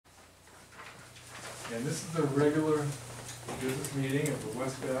And this is the regular business meeting of the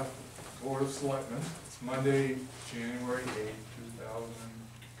West Bath Board of Selectmen. It's Monday, January 8th,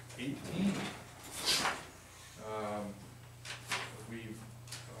 2018. We've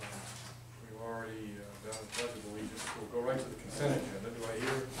already done the pledge of allegiance. We'll go right to the consent agenda. Do I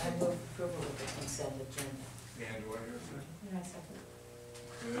hear? I move approval of the consent agenda. And do I hear a second? Yeah, second.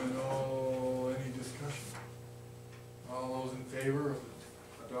 And any discussion? All those in favor of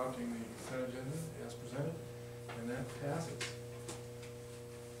adopting the consent agenda as presented? And that passes.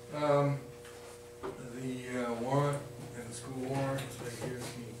 The warrant and the school warrant is right here, it's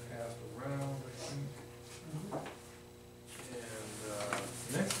being passed around, I think.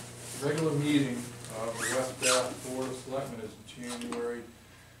 And next regular meeting of the West Bath Board of Selectmen is January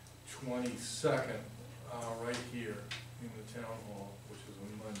 22nd, right here in the town hall, which is on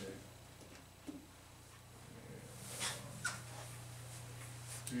Monday.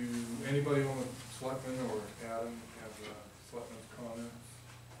 Do anybody on the Selectmen or Adam have Selectmen's comments?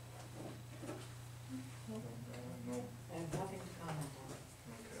 No? I have nothing to comment on.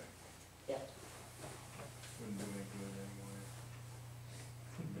 Okay. Yet. Wouldn't do any good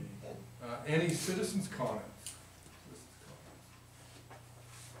anyway. Any citizens' comments?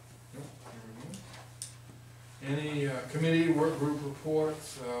 No? Any committee work group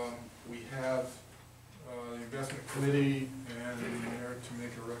reports? We have the investment committee and the mayor to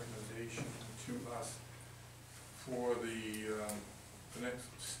make a recommendation to us for the next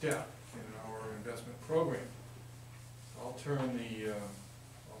step in our investment program. I'll turn the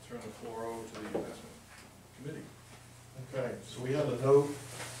floor over to the investment committee. Okay, so we have a note,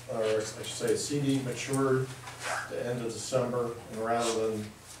 or I should say a CD matured at the end of December, and rather than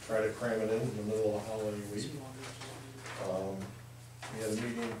try to cram it in the middle of a holiday week, we had a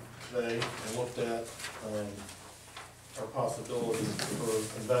meeting today and looked at our possibilities for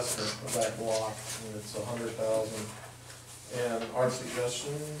investment of that block, and it's $100,000. And our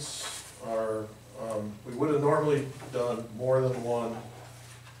suggestions are, we would have normally done more than one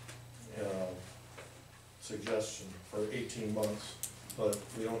suggestion for 18 months, but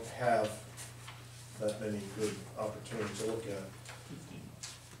we don't have that many good opportunities to look at. 15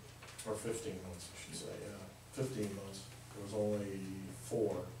 months. Or 15 months, I should say, yeah. 15 months. There was only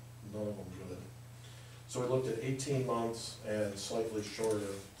 4, none of them good. So we looked at 18 months and slightly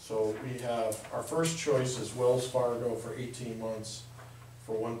shorter. So we have, our first choice is Wells Fargo for 18 months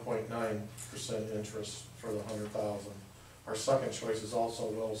for 1.9% interest for the $100,000. Our second choice is also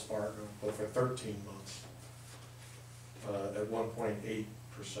Wells Fargo, but for 13 months at 1.8%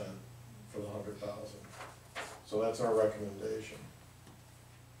 for the $100,000. So that's our recommendation.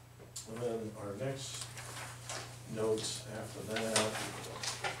 And then our next notes after that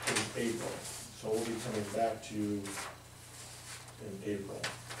is April. So we'll be coming back to you in April.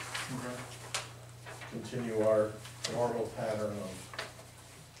 Okay. Continue our normal pattern of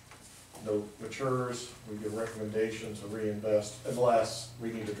note matures, we give recommendations to reinvest, unless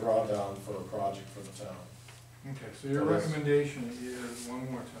we need to draw down for a project for the town. Okay, so your recommendation is, one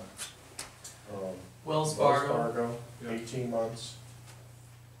more time. Wells Fargo. Yeah. 18 months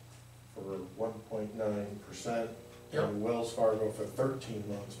for 1.9%. Yep. And Wells Fargo for 13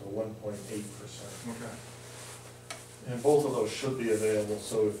 months for 1.8%. Okay. And both of those should be available,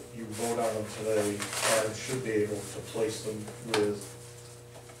 so if you vote on them today, Adam should be able to place them with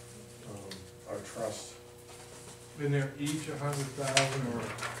our trust. And they're each 100,000 or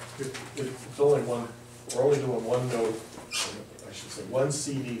 50? It's only one, we're only doing one note, I should say, one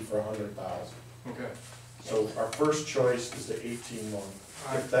CD for 100,000. Okay. So our first choice is the 18 month.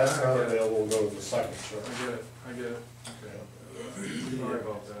 I If that's not get it. available, we'll go to the second choice. I get it. Okay. Sorry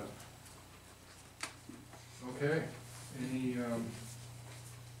about that. Okay, any,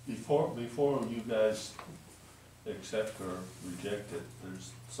 Before you guys accept or reject it,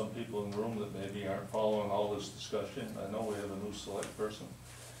 there's some people in the room that maybe aren't following all this discussion. I know we have a new select person.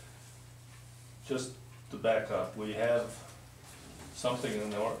 Just to back up, we have something in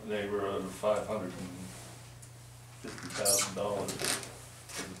the neighborhood of $550,000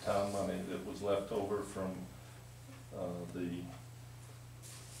 for the town money that was left over from the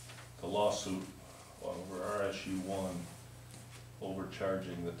lawsuit over RSU1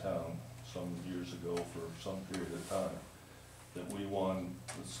 overcharging the town some years ago for some period of time that we won.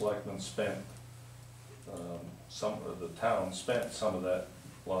 The selectmen spent the town spent some of that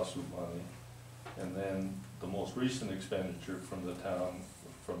lawsuit money, and then the most recent expenditure from the town,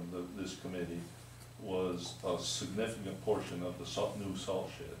 from this committee, was a significant portion of the new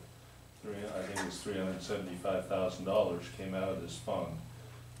salt shed. I think it was $375,000 came out of this fund,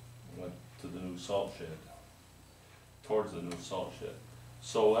 went to the new salt shed, towards the new salt shed.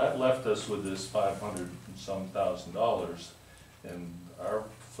 So that left us with this $500 and some thousand, and our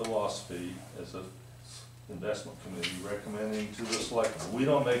philosophy as a investment committee recommending to the selectmen, we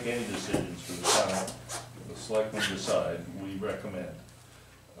don't make any decisions for the town, the selectmen decide, we recommend,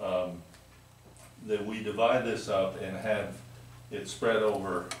 that we divide this up and have it spread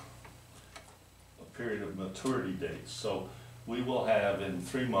over a period of maturity dates. So we will have in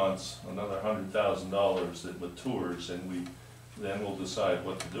 3 months another $100,000 that matures, and then we'll decide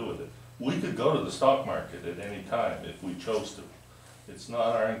what to do with it. We could go to the stock market at any time if we chose to. It's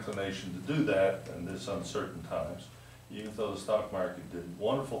not our inclination to do that in this uncertain times, even though the stock market did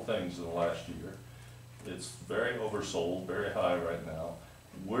wonderful things in the last year. It's very oversold, very high right now.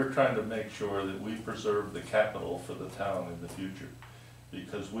 We're trying to make sure that we preserve the capital for the town in the future,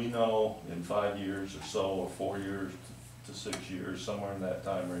 because we know in 5 years or so, or 4 years to 6 years, somewhere in that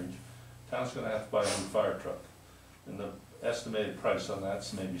time range, town's gonna have to buy a new fire truck. And the estimated price on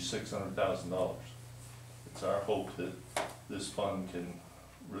that's maybe $600,000. It's our hope that this fund can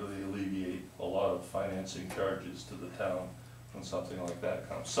really alleviate a lot of financing charges to the town when something like that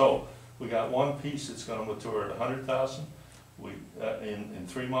comes. So, we got one piece that's gonna mature at $100,000. In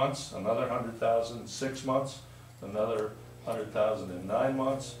 3 months, another $100,000, 6 months, another $100,000 in 9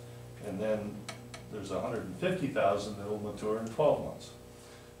 months, and then there's $150,000 that will mature in 12 months.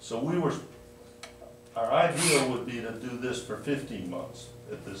 So our ideal would be to do this for 15 months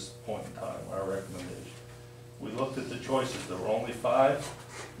at this point in time, our recommendation. We looked at the choices, there were only 5,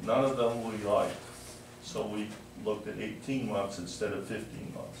 none of them we liked. So we looked at 18 months instead of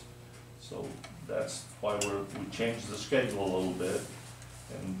 15 months. So that's why we changed the schedule a little bit,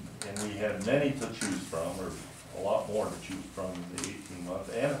 and we had many to choose from, or a lot more to choose from in the 18-month,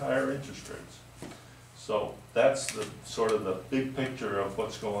 and higher interest rates. So that's the sort of the big picture of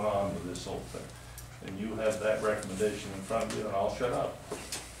what's going on with this whole thing. And you have that recommendation in front of you, and I'll shut up.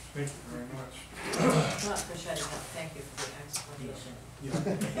 Thank you very much. Not for shutting up, thank you for the explanation.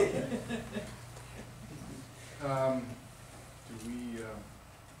 Do we,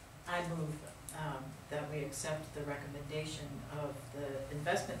 I move that we accept the recommendation of the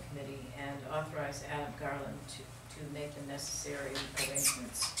investment committee and authorize Adam Garland to make the necessary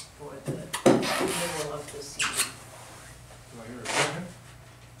arrangements for the renewal of the CD. do I hear a second?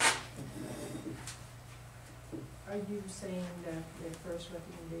 Are you saying that their first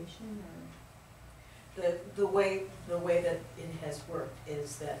recommendation, or? The way that it has worked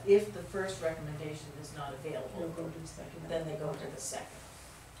is that if the first recommendation is not They'll available, go to the second? then they go to the second.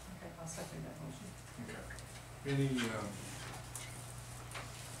 Okay, I'll second that motion. Okay. Any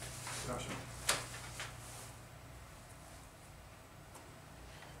discussion?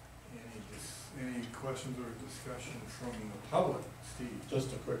 Any questions or discussion from the public? Steve?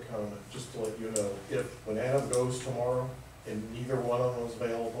 Just a quick comment, just to let you know, when Adam goes tomorrow and neither one of them is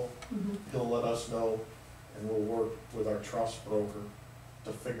available, he'll let us know, and we'll work with our trust broker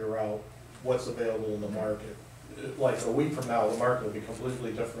to figure out what's available in the market. Like a week from now, the market will be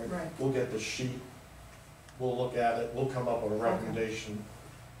completely different. Right. We'll get the sheet, we'll look at it, we'll come up with a recommendation,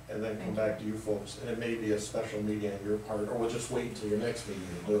 and then come back to you folks. And it may be a special meeting on your part, or we'll just wait until your next meeting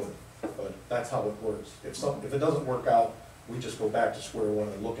to do it. But that's how it works. If it doesn't work out, we just go back to square one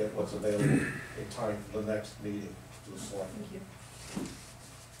and look at what's available in time for the next meeting to the select. Thank you.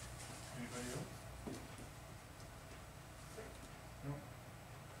 Anybody else? No?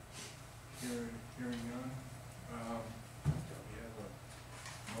 Hearing none. We have a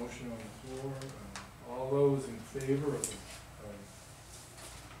motion on the floor. All those in favor of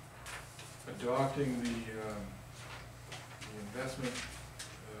adopting the investment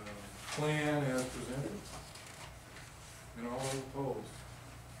plan as presented? And all those opposed?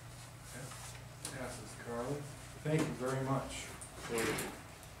 That passes. Carly, thank you very much.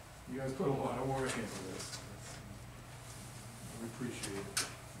 You guys put a lot of work into this. We appreciate it.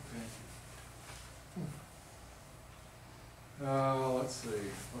 Thank you. Let's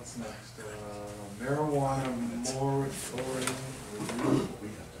see, what's next? Marijuana moratorium review. We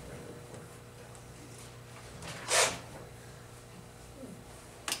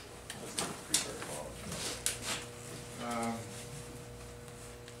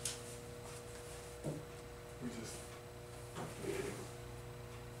just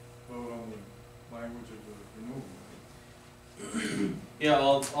vote on the language of the renewal, right? Yeah,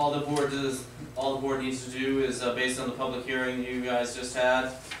 all the board needs to do is, based on the public hearing you guys just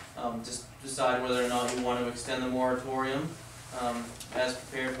had, just decide whether or not you want to extend the moratorium, as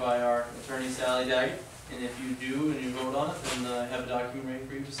prepared by our attorney Sally Daggett. And if you do and you vote on it, then have a document ready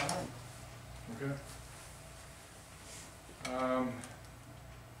for you to sign. Okay.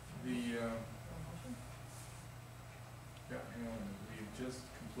 Yeah, hang on, just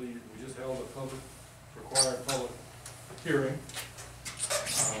completed, we just held a required public hearing,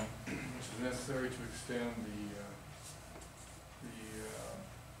 which is necessary to extend the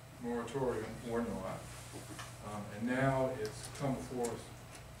moratorium or not. And now it's come before us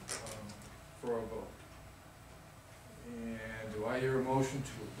for a vote. And do I hear a motion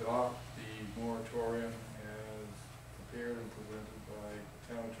to adopt the moratorium as prepared and presented by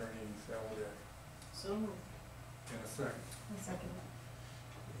Town Attorney Sally Deck? So moved. In a second. A second.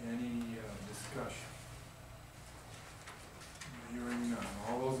 Any discussion? Hearing none.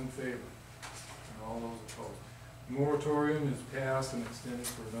 All those in favor? And all those opposed? Moratorium is passed and extended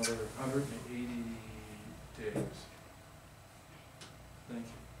for another 180 days. Thank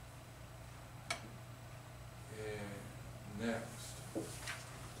you. And next.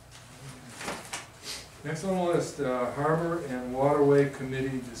 Next on the list, Harbor and Waterway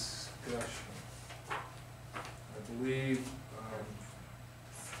Committee discussion. I believe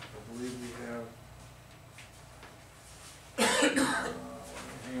we have, hang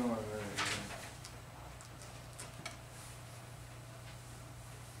on a minute.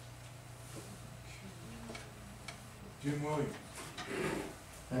 Jim Williams.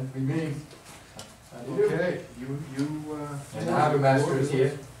 That'd be me. Okay, you. And the harbor master is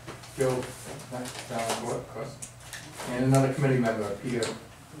here, Joe, of course, and another committee member, Peter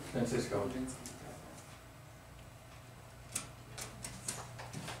Francisco.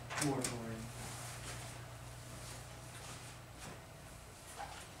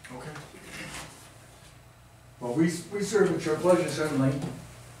 Okay. Well, we serve at your pleasure certainly,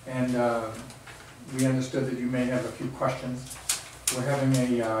 and we understood that you may have a few questions. We're having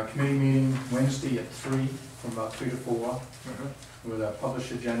a committee meeting Wednesday at 3, from about 3 to 4, with a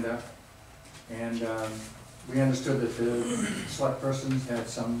published agenda. And we understood that the select persons had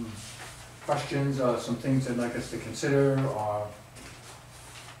some questions or some things they'd like us to consider, or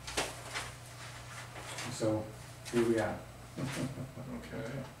so here we are. Okay.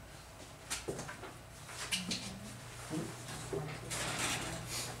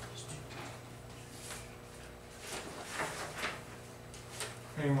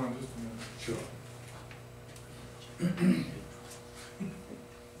 Hang on just a minute. Sure.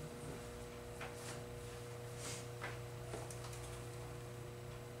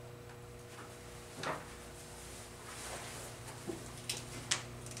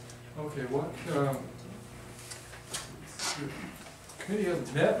 Okay, what, the committee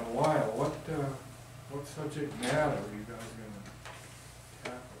hasn't met in a while. What subject matter are you guys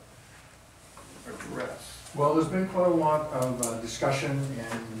gonna tackle, address? Well, there's been quite a lot of discussion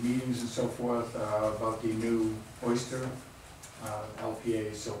and meetings and so forth about the new oyster,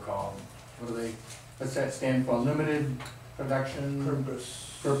 LPA so-called. What do they, what's that stand for? Limited production?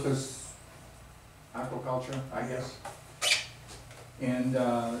 Purpose aquaculture, I guess. And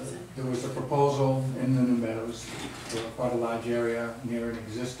there was a proposal in the New Meadows for quite a large area near an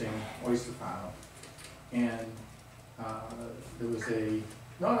existing oyster farm. And there was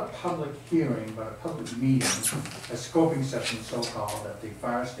not a public hearing, but a public meeting, a scoping session so-called at the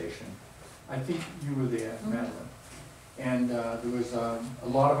fire station. I think you were there, Madeline. And there was a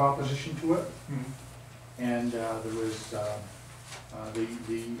lot of opposition to it. And there was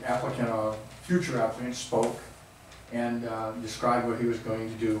the applicant or future applicant spoke and described what he was going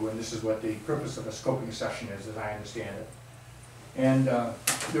to do, and this is what the purpose of a scoping session is, as I understand it. And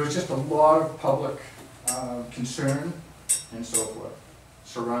there was just a lot of public concern and so forth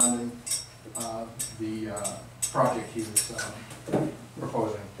surrounding the project he was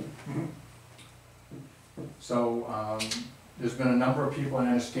proposing. So there's been a number of people, I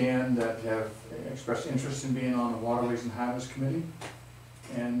understand, that have expressed interest in being on the Waterways and Harbors Committee.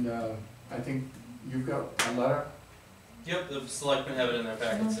 And I think you've got a letter. Yep, the selectmen have it in their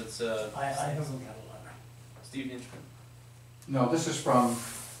packets. It's I haven't got a letter. Steve Inchman. No, this is from,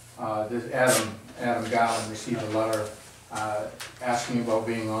 this Adam Garland received a letter asking about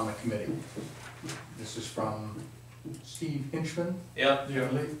being on the committee. This is from Steve Hinchman, Yep. I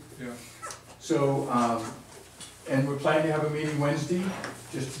believe. Yeah. So, and we're planning to have a meeting Wednesday,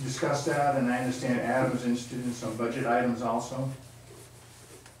 just to discuss that, and I understand Adam's interested in some budget items also,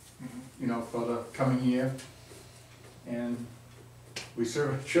 you know, for the coming year. And we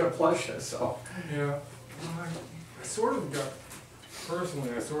serve at your pleasure, so. Yeah, well, I sort of got,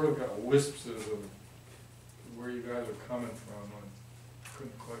 personally, I sort of got wisps of where you guys are coming from. I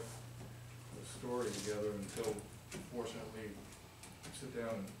couldn't quite put a story together until, fortunately, sit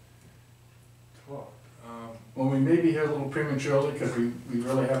down and talk. Well, we may be here a little prematurely, because we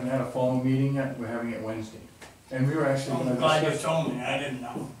really haven't had a formal meeting yet, we're having it Wednesday. And we were actually gonna I'm glad you discuss. told me, I didn't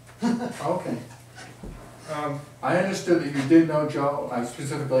know. Okay. I understood that you did know, Joe. I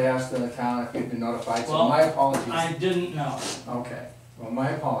specifically asked in the town if you'd been notified, so Well, my apologies. I didn't know, Okay, well,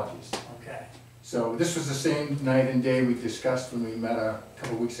 my apologies. okay. So this was the same night and day we discussed when we met a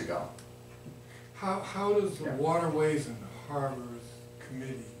couple weeks ago. How does the Yeah. Waterways and Harbors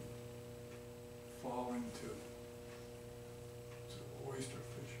Committee fall into oyster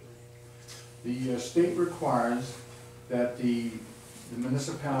fishery? The state requires that the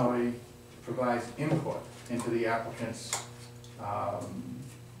municipality provides input into the applicant's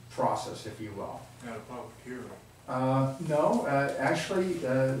process, if you will. At a public hearing? No, actually,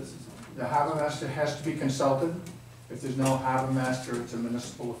 the harbor master has to be consulted. If there's no harbor master, it's a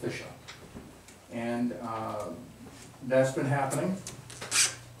municipal official. And that's been happening.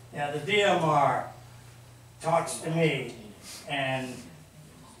 Yeah, the DMR talks to me, and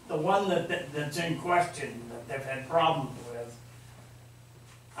the one that's in question, that they've had problems with,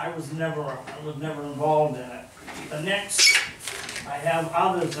 I was never involved in it. The next, I have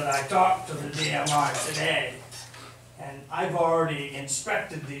others that I talked to the DMR today, and I've already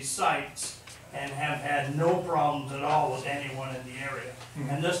inspected these sites and have had no problems at all with anyone in the area.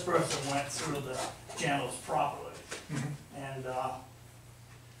 And this person went through the channels properly. And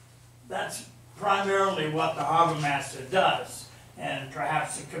that's primarily what the harbor master does, and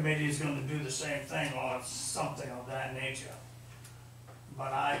perhaps the committee is gonna do the same thing or something of that nature.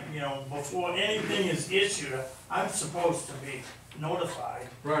 But before anything is issued, I'm supposed to be notified,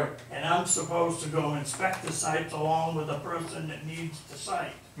 Right. and I'm supposed to go inspect the site along with the person that needs the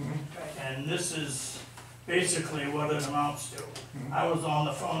site. And this is basically what it amounts to. I was on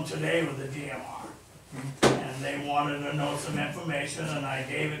the phone today with the DMR, and they wanted to know some information, and I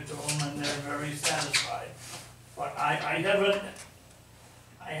gave it to them, and they're very satisfied. But I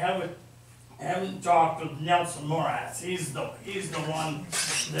haven't talked with Nelson Morath. He's the one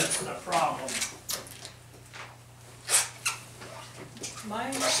that's the problem.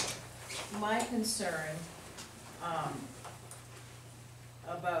 My concern,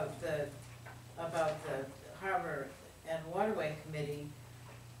 about the Harbor and Waterway Committee,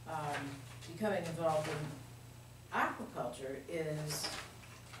 becoming involved in aquaculture is,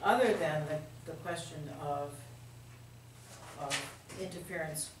 other than the question of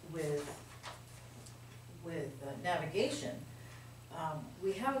interference with navigation,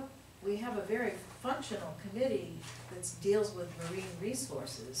 we have a very functional committee that deals with marine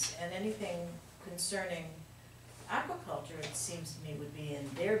resources, and anything concerning aquaculture, it seems to me, would be in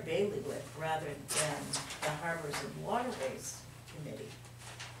their bailiwick rather than the Harbors and Waterways Committee.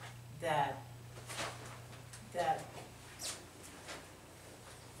 That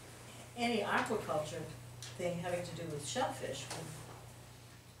any aquaculture thing having to do with shellfish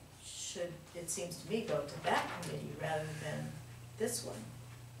should, it seems to me, go to that committee rather than this one.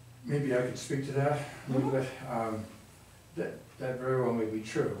 Maybe I could speak to that a little bit. That very well may be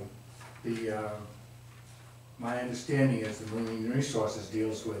true. My understanding is the Marine Resources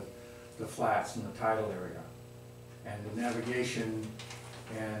deals with the flats and the tidal area. And the navigation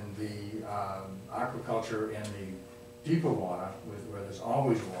and the aquaculture and the deeper water, where there's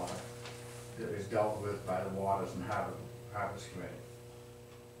always water, that is dealt with by the Waters and Harbors Committee.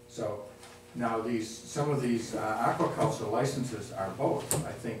 So now some of these aquaculture licenses are both,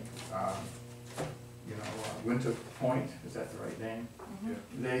 I think, Winter Point, is that the right name?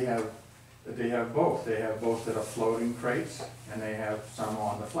 They have both. They have both that are floating crates, and they have some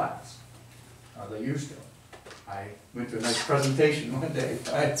on the flats. They used to. I went to a nice presentation one day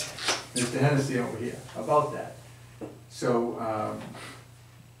by Mr. Hennessy over here about that. So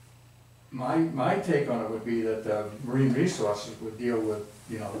my take on it would be that the Marine Resources would deal with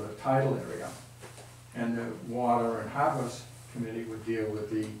the tidal area, and the Water and Harbors Committee would deal with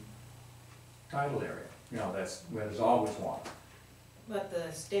the tidal area. That's where there's always water. But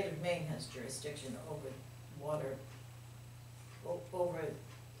the state of Maine has jurisdiction over water, over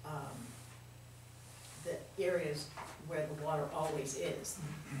the areas where the water always is.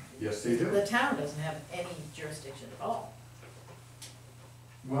 Yes, they do. The town doesn't have any jurisdiction at all.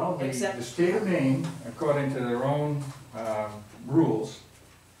 Well, the Except- state of Maine, according to their own rules,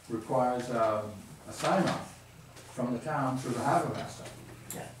 requires a sign-off from the town through the harbor master.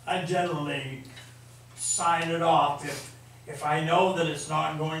 Yeah, I generally sign it off if I know that it's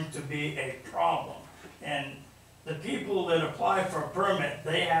not going to be a problem. And the people that apply for a permit,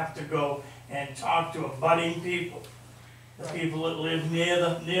 they have to go and talk to abutting people. The people that live near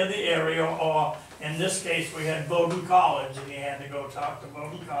the area, or in this case, we had Bowdoin College, and he had to go talk to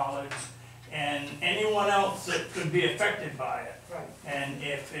Bowdoin College, and anyone else that could be affected by it. Right. And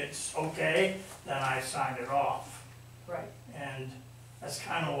if it's okay, then I sign it off. Right. And that's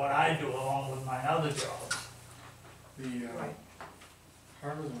kind of what I do along with my other jobs. The Right.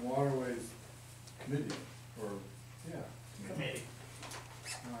 Harbors and Waterways Committee, or, yeah. Committee.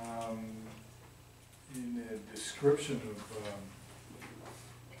 In a description of,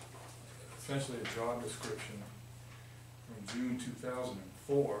 essentially a job description from June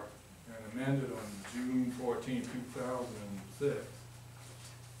 2004 and amended on June 14, 2006.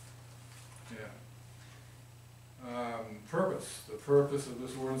 Yeah. Purpose. The purpose of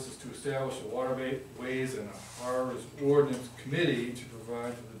this ordinance is to establish a Waterways and a Harbors Ordinance Committee to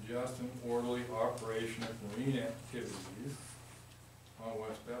provide for the just and orderly operation of marine activities on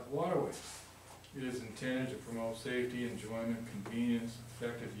West Bath waterways. It is intended to promote safety, enjoyment, convenience,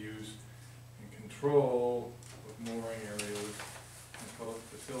 effective use, and control of mooring areas and public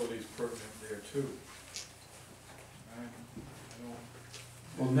facilities pertinent thereto. I don't.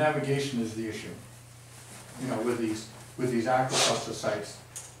 Well, navigation is the issue, you know, with these aquaculture sites.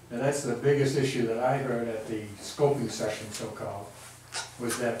 And that's the biggest issue that I heard at the scoping session, so-called,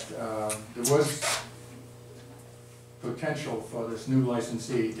 was that there was potential for this new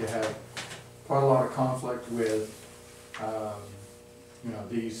licensee to have quite a lot of conflict with, you know,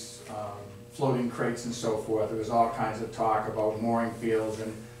 these floating crates and so forth. There was all kinds of talk about mooring fields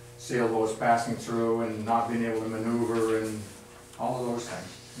and sailboats passing through and not being able to maneuver and all of those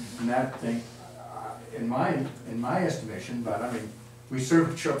things. And that thing, in my estimation, but I mean, we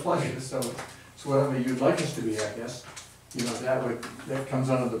serve at your pleasure, so it's whatever you'd like us to be, I guess. You know, that comes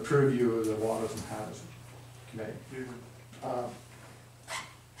under the purview of the Waters and Harbors Committee.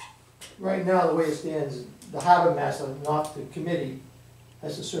 Right now, the way it stands, the harbor master, not the committee,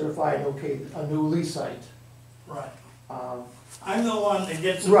 has to certify and okay a new lease site. Right. Um, I'm the one that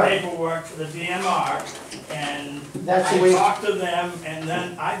gets the Right. paperwork for the DMR, and That's the I way- talk to them, and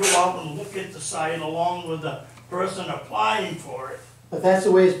then I go out and look at the site along with the person applying for it. But that's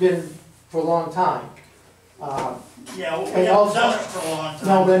the way it's been for a long time. Yeah, we And haven't also- done it for a long time.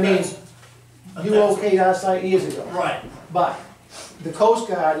 No, but I mean, But you that's- okayed our site years ago. Right, But the Coast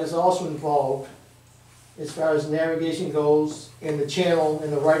Guard is also involved as far as navigation goes in the channel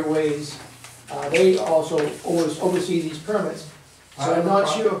and the right of ways. They also oversee these permits. So I'm not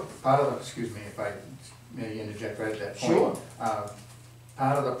sure. Part of the, excuse me if I may interject right at that point. Sure.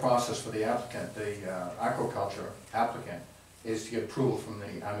 Part of the process for the applicant, the aquaculture applicant, is to get approval from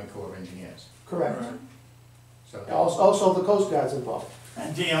the Army Corps of Engineers. Correct. Right. So Also, the Coast Guard's involved.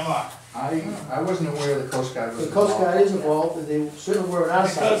 and DMR, I wasn't aware the Coast Guard was The Coast involved. Guard is involved, and they certainly were on our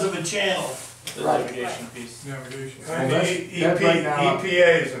because side. of the channel. The Right. navigation piece. Navigation. Well, that's right now.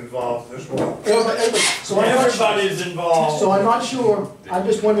 EPA is involved as well. So I'm not sure- Everybody's involved. So I'm not sure, I'm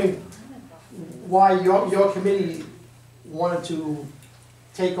just wondering why your committee wanted to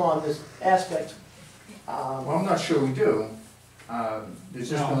take on this aspect. Well, I'm not sure we do. There's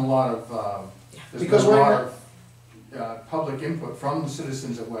just been a lot of, there's been Because a right lot of public input from the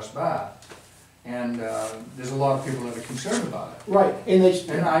citizens of West Bath. And there's a lot of people that are concerned about it. Right, and they,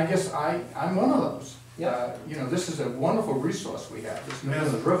 And I guess I'm one of those. Yeah. You know, this is a wonderful resource we have, this middle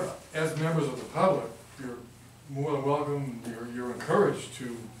of the river. As members of the public, you're more than welcome, you're encouraged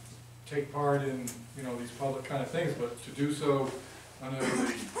to take part in, you know, these public kind of things, but to do so under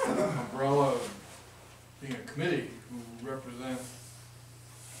the umbrella of being a committee who represents,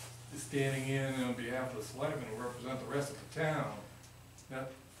 standing in on behalf of the selectmen who represent the rest of the town,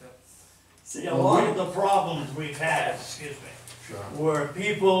 that's. See, a lot of the problems we've had, excuse me, Sure. were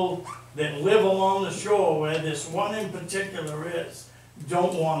people that live along the shore where this one in particular is,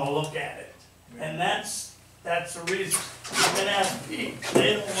 don't wanna look at it. And that's the reason. You can ask Pete,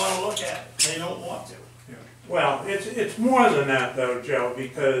 they don't wanna look at it, they don't want to. Well, it's more than that though, Joe,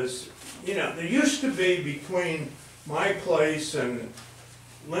 because, you know, there used to be between my place and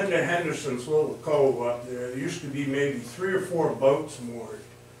Linda Henderson's little cove up there used to be maybe 3 or 4 boats moored.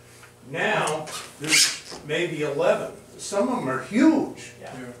 Now, there's maybe 11. Some of them are huge.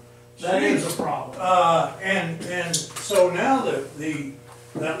 Yeah. Yeah. That is a problem. And so now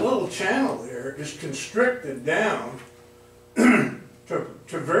that little channel there is constricted down to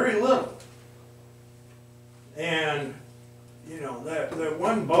very little. And, you know, that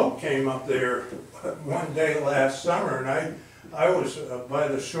one boat came up there one day last summer, and I was by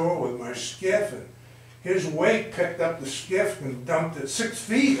the shore with my skiff, and his wake picked up the skiff and dumped it 6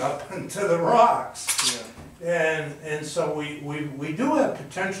 feet up into the rocks. Yeah. And so we do have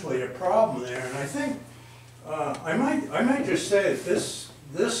potentially a problem there, and I think, I might just say that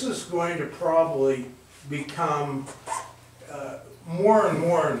this is going to probably become more and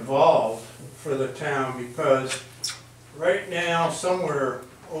more involved for the town, because right now, somewhere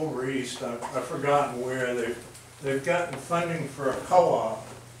over east, I've forgotten where, they've gotten funding for a co-op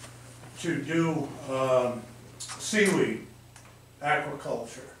to do seaweed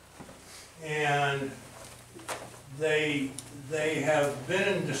aquaculture. And they have been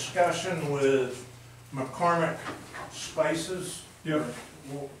in discussion with McCormick Spices. Yep.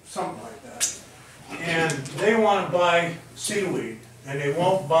 Well, something like that. And they want to buy seaweed, and they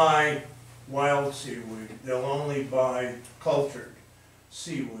won't buy wild seaweed. They'll only buy cultured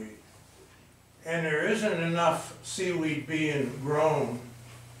seaweed. And there isn't enough seaweed being grown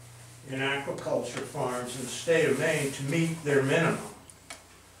in aquaculture farms in the state of Maine to meet their minimum.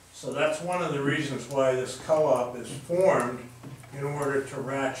 So that's one of the reasons why this co-op is formed, in order to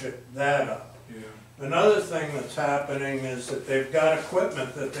ratchet that up. Yeah. Another thing that's happening is that they've got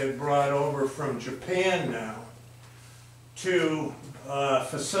equipment that they've brought over from Japan now to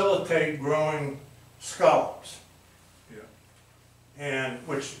facilitate growing scallops. Yeah. And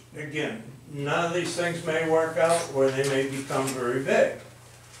which, again, none of these things may work out, or they may become very big.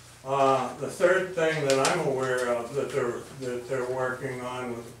 The third thing that I'm aware of that they're working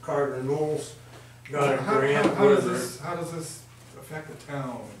on with Carter Newell's got a grant. How does this affect the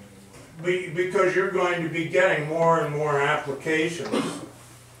town in any way? Because you're going to be getting more and more applications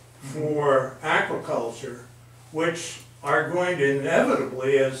for aquaculture, which are going to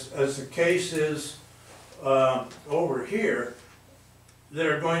inevitably, as the case is over here, that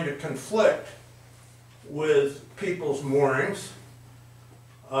are going to conflict with people's moorings,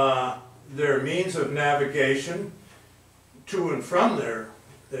 their means of navigation to and from their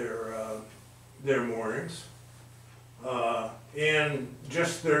moorings, and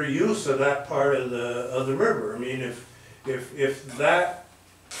just their use of that part of the river. I mean, if that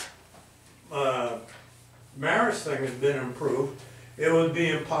Maris thing has been improved, it would be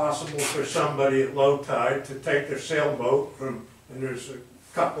impossible for somebody at low tide to take their sailboat from, and there's a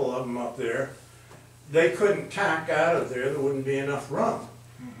couple of them up there, they couldn't tack out of there wouldn't be enough run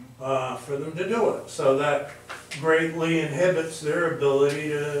for them to do it. So that greatly inhibits their ability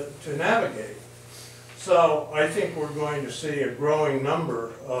to navigate. So I think we're going to see a growing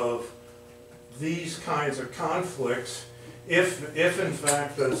number of these kinds of conflicts if in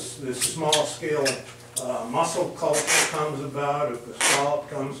fact this small scale mussel culture comes about, if the scallop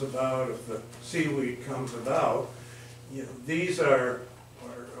comes about, if the seaweed comes about. You know, these are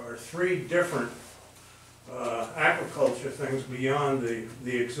three different aquaculture things beyond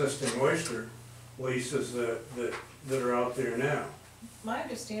the existing oyster leases that are out there now. My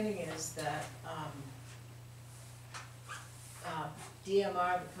understanding is that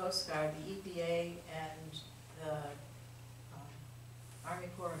DMR, the Coast Guard, the EPA, and the Army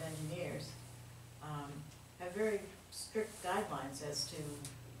Corps of Engineers have very strict guidelines as to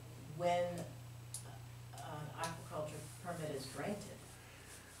when an aquaculture permit is granted.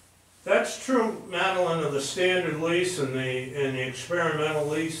 That's true, Madeline, of the standard lease and the experimental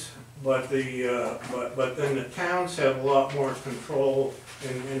lease, but then the towns have a lot more control,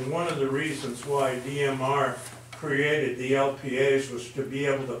 and one of the reasons why DMR created the LPAs was to be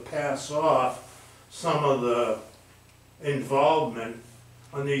able to pass off some of the involvement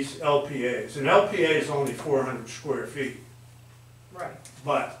on these LPAs. An LPA is only 400 square feet. Right.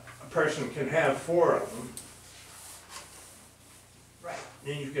 But a person can have 4 of them. Right.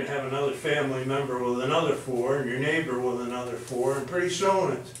 Then you can have another family member with another 4, and your neighbor with another 4, and pretty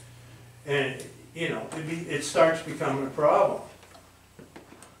soon it starts becoming a problem.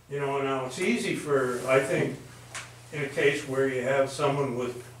 You know, now it's easy for, I think, in a case where you have someone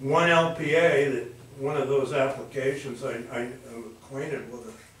with one LPA, that one of those applications, I'm acquainted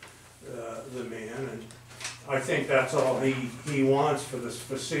with the man, and I think that's all he wants for this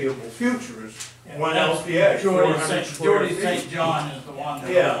foreseeable future is one LPA, 400 square Geordie feet. St. John is the one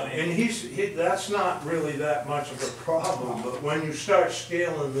that. Yeah, and that's not really that much of a problem, but when you start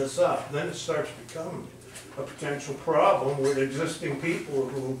scaling this up, then it starts becoming a potential problem with existing people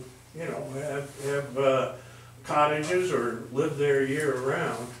who, you know, have cottages or live there year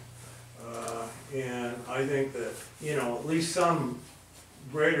round. And I think that, you know, at least some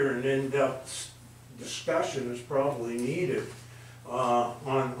greater and in-depth discussion is probably needed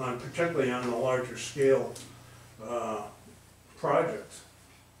particularly on the larger scale projects,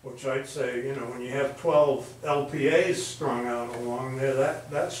 which I'd say, you know, when you have 12 LPAs strung out along there,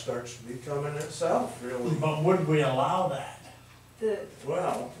 that starts to become in itself really. But would we allow that?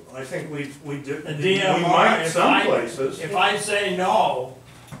 Well, I think we do. The We DMR, might some places. If I say no,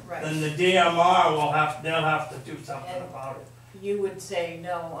 Right. then the DMR they'll have to do something And about it. you would say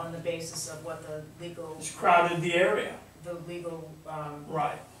no on the basis of what the legal. It's crowded the area. The legal,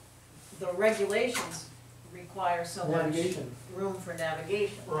 Right. the regulations require so much Navigation. room for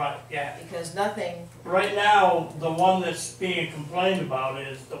navigation. Right, yeah. Because nothing, Right now, the one that's being complained about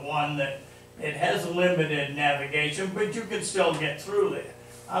is the one that It has limited navigation, but you can still get through there.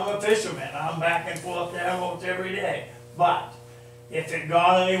 I'm a fisherman, I'm back and forth there almost every day. But if it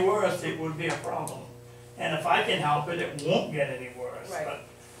got any worse, it would be a problem. And if I can help it, it won't get any worse. Right. But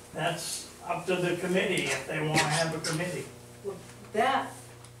that's up to the committee, if they wanna have a committee. Well,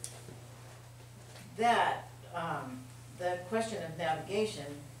 the question of navigation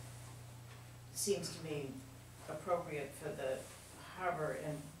seems to me appropriate for the Harbor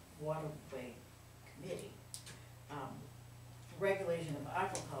and Waterway Committee. Regulation of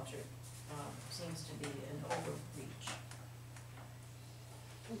aquaculture, seems to be an overreach.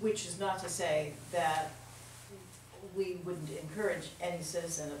 Which is not to say that we wouldn't encourage any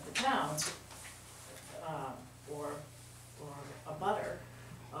citizen of the town, or a butter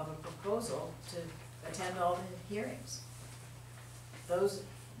of a proposal to attend all the hearings.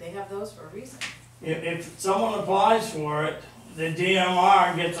 They have those for a reason. If someone applies for it, the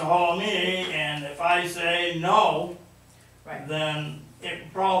DMR gets a hold of me, and if I say no, Right, then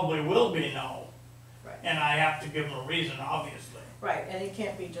it probably will be no. right, And I have to give them a reason, obviously. right, and it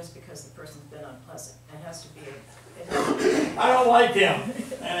can't be just because the person's been unpleasant, it has to be, I don't like him,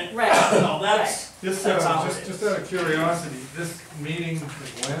 and, Right. no, that's, Just, That's how it just out of curiosity, this meeting is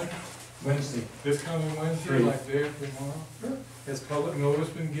when? Wednesday. This coming Wednesday, Three. like day after tomorrow? Has public notice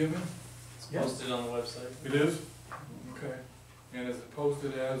been given? It's Yeah. posted on the website. It is? Okay. And is it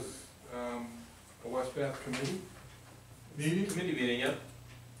posted as, a West Bath committee meeting? Committee meeting, yep.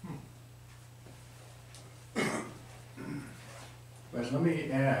 But let me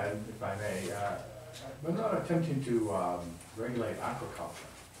add, if I may, we're not attempting to regulate aquaculture.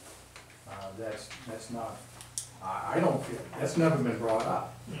 That's not, I don't feel, that's never been brought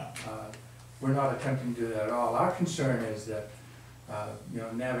up. no. We're not attempting to do that at all. Our concern is that,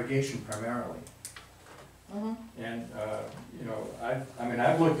 navigation primarily. Mhm. And,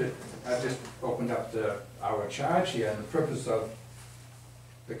 I've just opened up our charge here, and the purpose of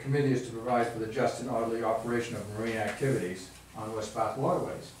the committee is to provide for the just and orderly operation of marine activities on West Bath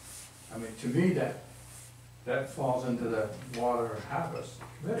waterways. I mean, to me, that falls into the Water Harbors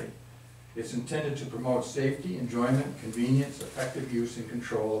Committee. It's intended to promote safety, enjoyment, convenience, effective use and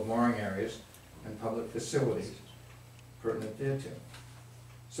control of mooring areas and public facilities pertinent thereto.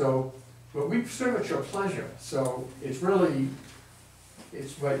 So, but we serve at your pleasure, so it's really,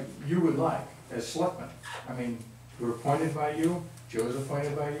 it's what you would like as selectmen. I mean, we're appointed by you, Joe's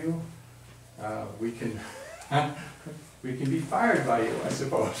appointed by you, we can, we can be fired by you, I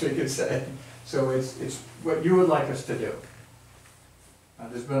suppose we could say. So it's what you would like us to do.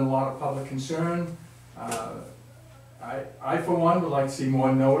 There's been a lot of public concern. I for one would like to see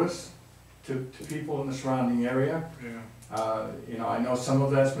more notice to people in the surrounding area. Yeah. I know some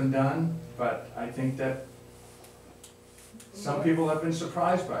of that's been done, but I think that some people have been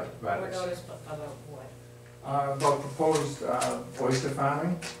surprised by Or this. notice about what? About proposed oyster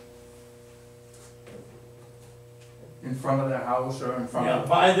farming in front of their house or in front Yeah, of,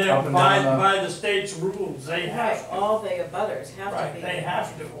 by up and down the- by the state's rules, they Right, have to. all the abutters have to Right, be. they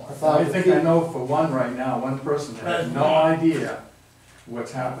have to. I think I know for one right now, one person that has no idea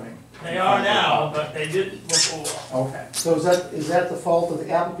what's happening. They are now, but they didn't before. Okay, So is that the fault of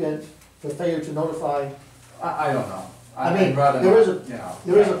the applicant for failure to notify? I don't know. I mean, I'd rather there not, is a- you know.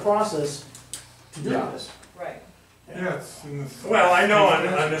 There is a process to do Yeah. this. Right, Yeah, it's in this. Well, I know on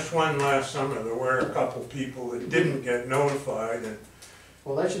this one last summer, there were a couple people that didn't get notified and,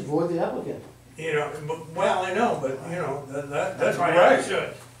 Well, that should void the applicant. well, I know, but, that's That's right, right. I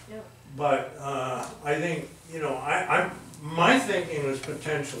should. But, I think, my thinking was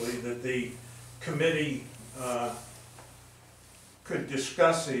potentially that the committee, could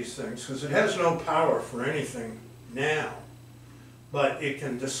discuss these things, because it has no power for anything now. But it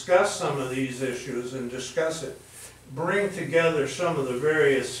can discuss some of these issues and discuss it, bring together some of the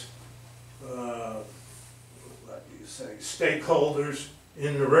various, what do you say, stakeholders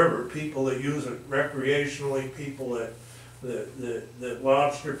in the river, people that use it recreationally, people that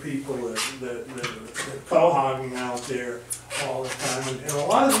lobster people, that cohogging out there all the time. And a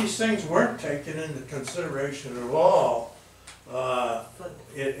lot of these things weren't taken into consideration at all, at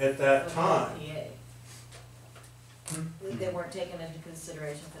that for the time. LPA. They weren't taken into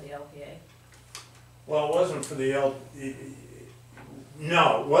consideration for the LPA? Well, it wasn't for the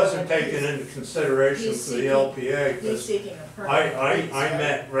no, it wasn't taken into consideration He's for the seeking- LPA, He's because seeking a permit. I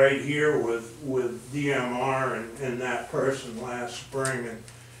met right here with DMR and that person last spring,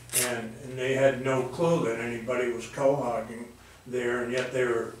 and they had no clue that anybody was cohogging there, and yet they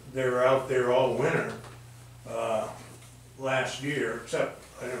were out there all winter, last year, except,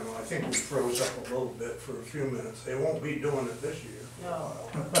 I don't know, I think we froze up a little bit for a few minutes. They won't be doing it this year. No,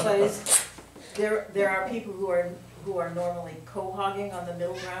 but there are people who are normally co-hogging on the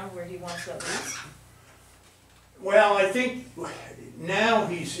middle ground where he wants that lease? Well, I think now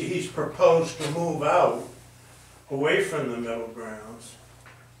he's proposed to move out, away from the middle grounds,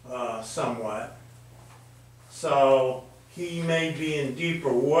 somewhat. So he may be in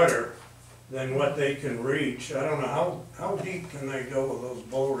deeper water than what they can reach. I don't know, how deep can they go with those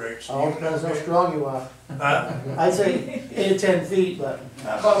bull rigs? All depends how strong you are. Huh? I'd say 8 or 10 feet, but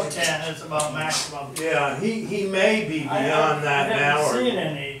About 10, it's about maximum. Yeah, he may be beyond that now, I haven't or, seen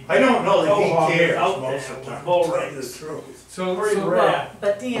any. I don't know that co-hoggers he cares out most there of the time, with bull to tell you rigs. the truth. So, Pretty so, rare. Well,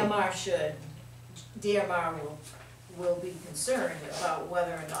 but DMR will be concerned about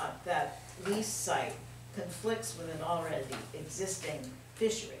whether or not that lease site conflicts with an already existing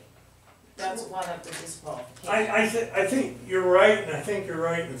fishery. That's one of the disqualifications. I think you're right, and I think you're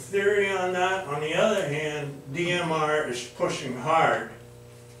right in theory on that. On the other hand, DMR is pushing hard.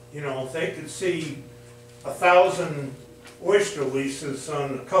 You know, if they could see 1,000 oyster leases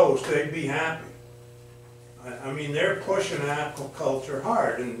on the coast, they'd be happy. I mean, they're pushing aquaculture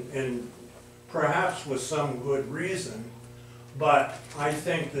hard, and perhaps with some good reason, but I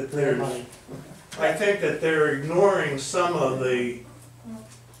think that they're ignoring some of the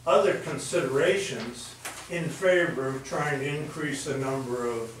other considerations in favor of trying to increase the number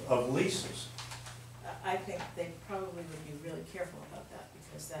of leases. I think they probably would be really careful about that,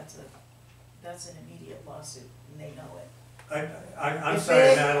 because that's an immediate lawsuit, and they know it. I'm If sorry,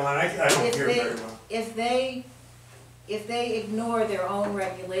 they- Madeline, I don't if hear they- very well. If they ignore their own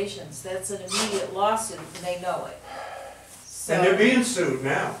regulations, that's an immediate lawsuit, and they know it. And they're So, being sued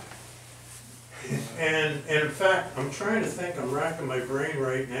now. And in fact, I'm trying to think, I'm racking my brain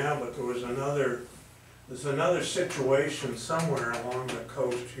right now, but there's another situation somewhere along the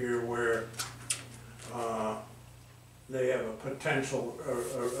coast here where they have a potential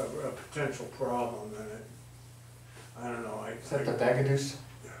problem in it. I don't know, Is that the Bagaduce?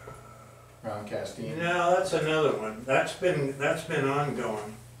 Around Castine? No, that's another one. That's been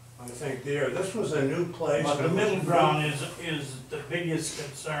ongoing, I think there. This was a new place. But the middle ground is the biggest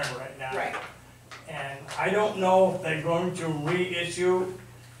concern right now. right, And I don't know if they're going to reissue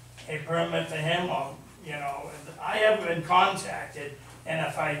a permit to him, or, you know, I haven't been contacted, and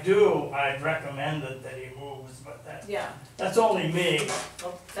if I do, I'd recommend that he moves, but yeah. that's only me.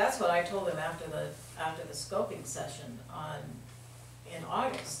 Well, that's what I told him after the scoping session in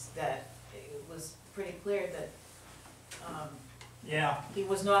August, that it was pretty clear that, Yeah, he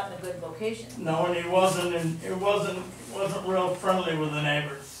was not in a good location. no, and he wasn't real friendly with the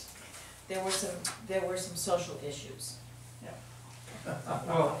neighbors. There were some social issues.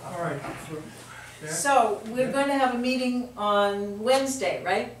 well, all right, so, yeah. So, we're going to have a meeting on Wednesday,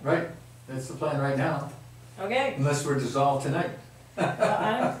 right? Right, that's the plan right now, Okay, unless we're dissolved tonight. well,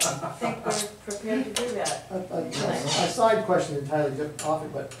 I don't think we're prepared to do that. a side question entirely different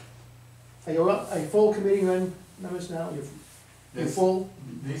topic, but are you full committee members now? You're Yes. full?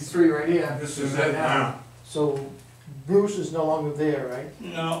 These three right here. This is it now. So Bruce is no longer there, right?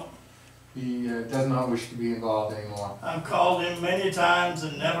 No, He does not wish to be involved anymore. I've called him many times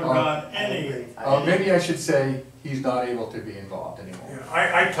and never got any. Maybe I should say he's not able to be involved anymore.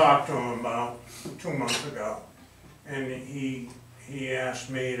 Yeah, I talked to him about 2 months ago, and he asked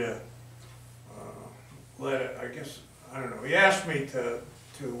me to let it, I guess, I don't know, he asked me to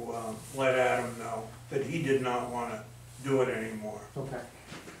let Adam know that he did not want to do it anymore. Okay.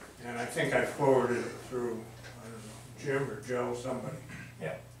 And I think I forwarded it through, I don't know, Jim or Joe, somebody.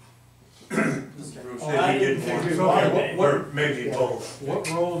 Yeah. Bruce Oh, said I he didn't didn't think want he to, wanted me. or maybe Yeah. both. What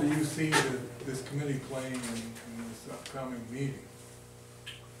role do you see this committee playing in this upcoming meeting?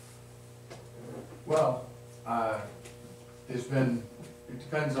 Well, there's been, it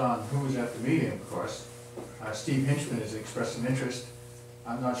depends on who's at the meeting, of course. Steve Hinchman has expressed some interest.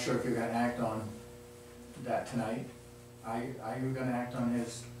 I'm not sure if you're gonna act on that tonight. Are you gonna act on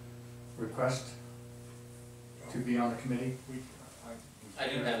his request to be on the committee? I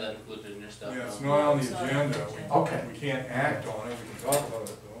didn't have that included in your stuff. Yeah, it's no. not on the It's not on the agenda. agenda. Okay. We can't act on it, we can talk about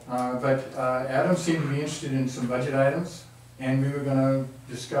it though. But Adam seemed to be interested in some budget items, and we were gonna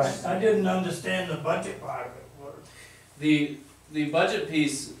discuss. I didn't understand the budget part of it. The budget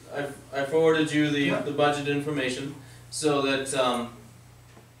piece, I forwarded you the budget information, so that,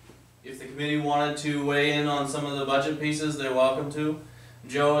 if the committee wanted to weigh in on some of the budget pieces, they're welcome to.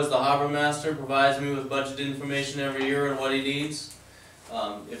 Joe, as the harbor master, provides me with budget information every year and what he needs.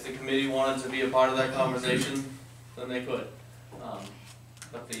 If the committee wanted to be a part of that conversation, then they could.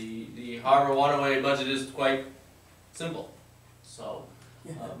 But the harbor waterway budget is quite simple, so,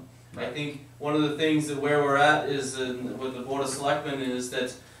 I think one of the things that where we're at is with the Board of Selectmen is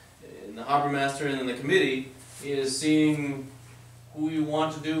that and the harbor master and then the committee is seeing who you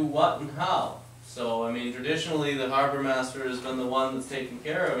want to do what and how. So, I mean, traditionally, the harbor master has been the one that's taken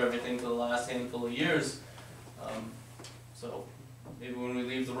care of everything for the last handful of years. So, maybe when we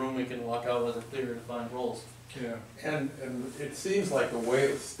leave the room, we can walk out with a clear defined roles. Yeah. And it seems like the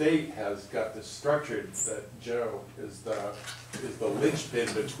way the state has got this structured, that Joe is the linchpin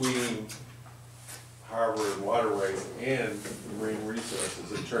between harbor and waterways and marine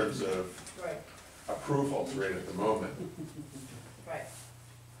resources in terms of Right, approvals right at the moment. right.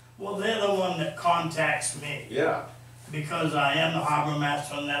 Well, they're the one that contacts me, Yeah, because I am the harbor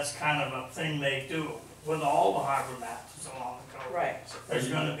master, and that's kind of a thing they do with all the harbor masters along the coast. Right. If there's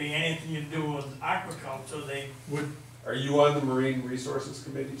gonna be anything to do with aquaculture, they, are you on the Marine Resources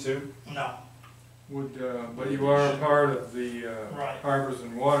Committee too? no. But you are a part of the Right. Harbors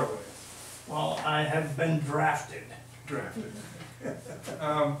and Waterways. Well, I have been drafted. Drafted.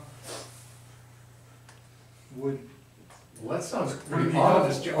 Would Well, that sounds Would it pretty be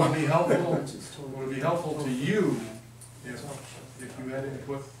ominous, helpful, Joe. would it be helpful to you if you had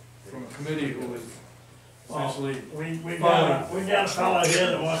input from a committee who was essentially, We got a fella here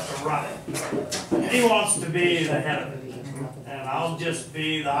that wants to run it. He wants to be the head of it, and I'll just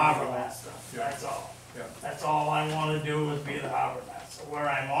be the harbor master, that's all. Yeah. That's all I wanna do is be the harbor master, where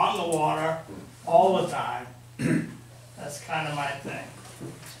I'm on the water all the time. That's kinda my thing.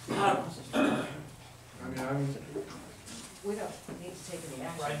 I mean, We don't need to take any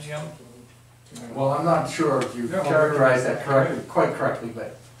action. Right, Jim? Well, I'm not sure if you No, characterized that correctly, quite correctly,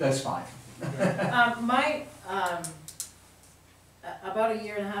 but that's fine. About a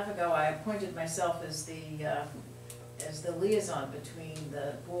year and a half ago, I appointed myself as the liaison between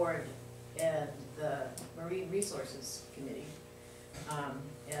the board and the Marine Resources Committee.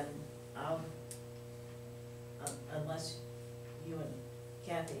 And I'll, unless you and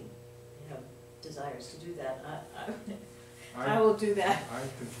Kathy have desires to do that, I will do that. I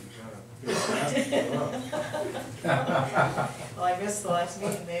think you've done a Well, I missed the last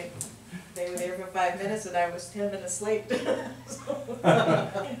meeting, they were there for 5 minutes and I was 10 minutes late.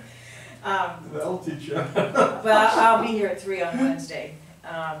 That'll teach you. But I'll be here at 3 on Wednesday,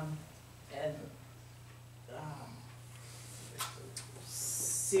 and,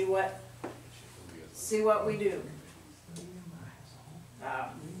 see what we do.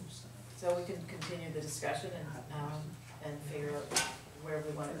 So we can continue the discussion and figure out where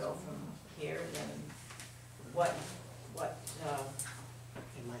we wanna go from here, and what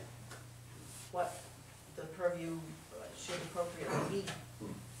the purview should appropriately be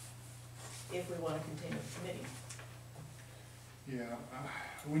if we wanna continue the committee. Yeah,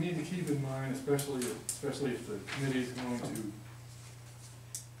 we need to keep in mind, especially if the committee is going to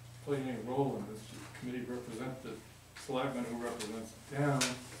play any role in this, the committee represent the selectmen who represents the town,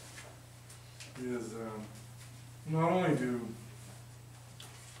 is, not only do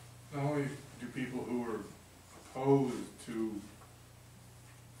people who are opposed to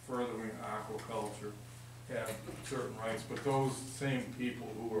furthering aquaculture have certain rights, but those same people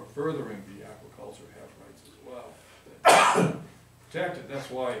who are furthering the aquaculture have rights as well. Protected, that's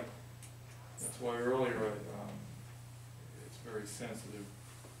why earlier, it's very sensitive,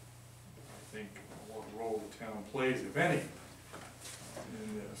 I think, what role the town plays, if any, in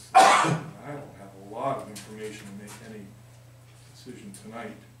this. I don't have a lot of information to make any decision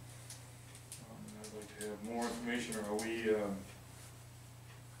tonight. I'd like to have more information, or are we,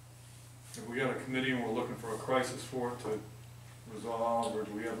 have we got a committee and we're looking for a crisis for it to resolve, or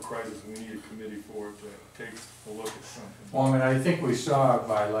do we have a crisis and we need a committee for it to take a look at something? Well, I mean, I think we saw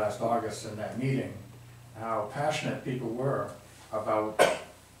by last August in that meeting how passionate people were about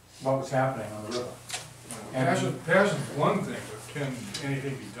what was happening on the river. Passion's one thing, but can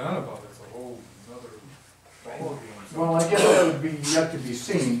anything be done about it? It's a whole other ballgame. Well, I guess that would be yet to be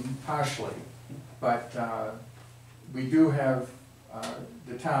seen partially, but we do have,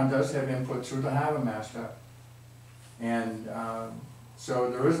 the town does have input through the harbor master, and so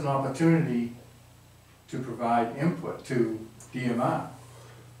there is an opportunity to provide input to DMR.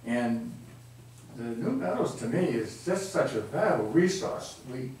 And the New Meadows, to me, is just such a valuable resource.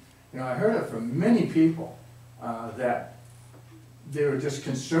 I heard it from many people that they were just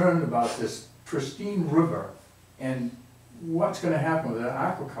concerned about this pristine river and what's going to happen with the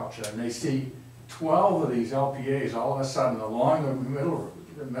aquaculture. And they see 12 of these LPAs all of a sudden along the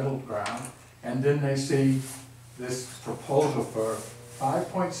middle ground, and then they see this proposal for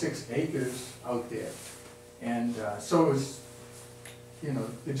 5.6 acres out there. And so it was,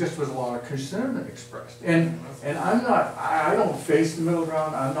 it just was a lot of concern expressed. And I don't face the middle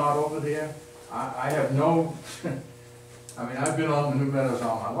ground, I'm not over there. I have no, I mean, I've been on the New Meadows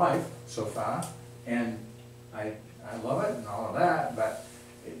all my life, so far, and I love it and all of that, but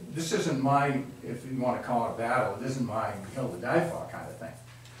this isn't my, if you wanna call it a battle, it isn't my hill to die for kind of thing.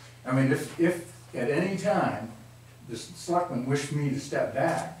 I mean, if at any time the selectmen wish me to step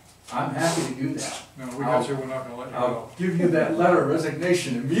back, I'm happy to do that. No, we got you, we're not gonna let you go. I'll give you that letter of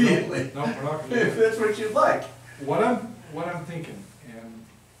resignation immediately, No, we're not gonna if do that's what you'd like. What I'm thinking, and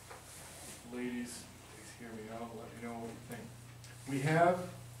ladies, please hear me out, let me know what you think. We have a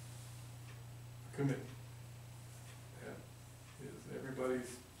committee that is,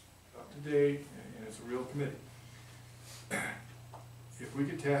 everybody's up to date, and it's a real committee. If we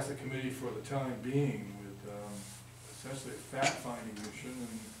could task the committee for the time being with essentially a fact-finding mission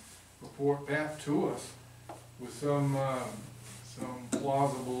and report back to us with some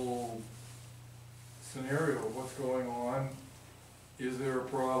plausible scenario of what's going on. Is there a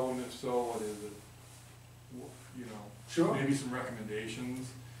problem? If so, what is it? You know, Sure. maybe some recommendations.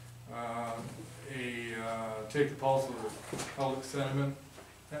 Take the pulse of the public sentiment,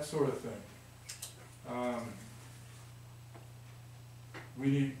 that sort of thing. We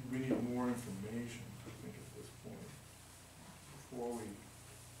need more information, I think, at this point, before we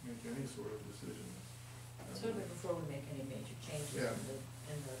make any sort of decision. Certainly before we make any major changes Yeah.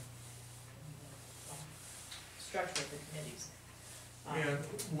 in the structure of the committees. And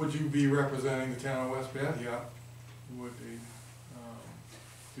would you be representing the town of West Bath? Yeah, you would be.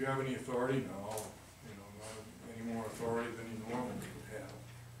 Do you have any authority? No, you know, not any more authority than you normally would have,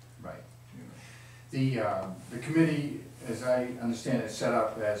 Right. you know. The committee, as I understand it, set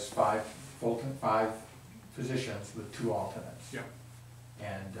up as five positions with 2 alternates. Yeah.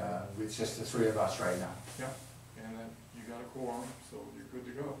 And it's just the 3 of us right now, Yeah, and then you got a quorum, so you're good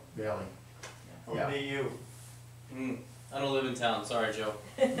to go. barely. Would Yeah. be you. I don't live in town, sorry, Joe.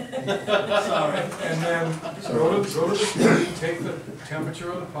 And then go to the committee, take the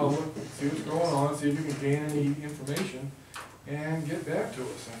temperature of the public, see what's going on, see if you can gain any information, and get back to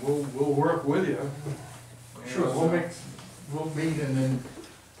us, and we'll work with you. Sure, And, we'll meet and then,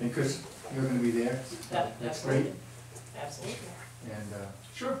 because you're gonna be there, that's great. Absolutely. And,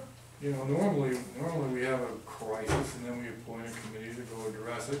 sure. You know, normally we have a crisis, and then we appoint a committee to go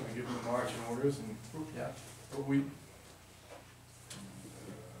address it, and we give them the marching orders, and, Yeah. but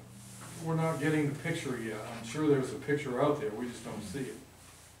we're not getting the picture yet. I'm sure there's a picture out there, we just don't see it.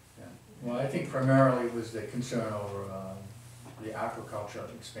 Yeah. Well, I think primarily it was the concern over the aquaculture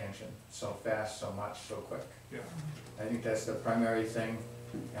expansion, so fast, so much, so quick. Yeah. I think that's the primary thing,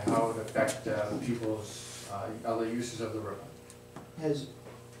 and how it would affect people's other uses of the river. Has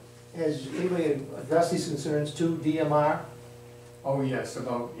anybody addressed these concerns to DMR? Oh, yes,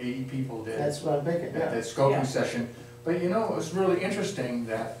 about 80 people did. That's what I'm thinking, At yeah. that scoping Yeah. session. But you know, it was really interesting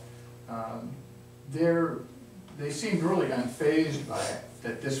that they seemed really unfazed by it,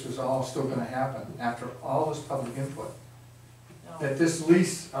 that this was all still gonna happen after all this public input. No. That this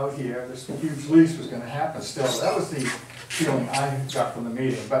lease out here, this huge lease was gonna happen still. That was the feeling I got from the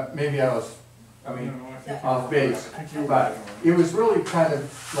meeting, but maybe I was, I mean, No, I think off base. I think you're But right on it was really kind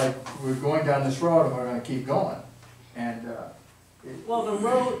of like, we're going down this road and we're gonna keep going. And, Well,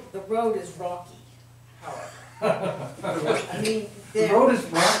 the road is rocky, however. I mean, the road is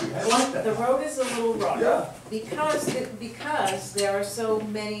rocky, I like the that. road is a little rocky. Yeah. Because there are so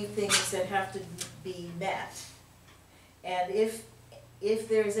many things that have to be met. And if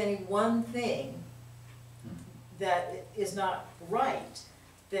there's any one thing that is not right,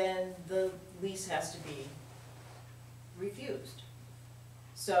 then the lease has to be refused.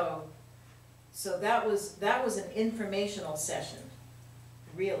 So that was an informational session,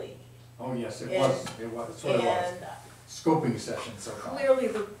 really. Oh, yes, it And- was, that's what it was. And Scoping session, so called. clearly,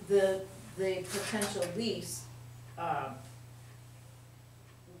 the potential lease,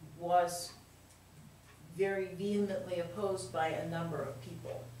 was very vehemently opposed by a number of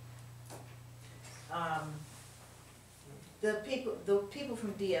people. The people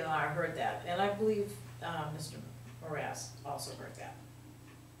from DNR heard that, and I believe, Mr. Morass also heard that.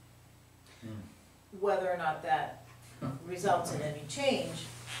 Whether or not that results in any change,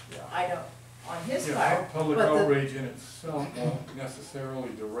 I don't, on his Yeah, part. public but the- outrage in itself won't necessarily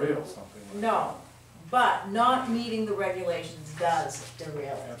derail something like that. No, but not meeting the regulations does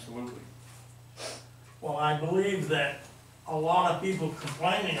derail it. Absolutely. Well, I believe that a lot of people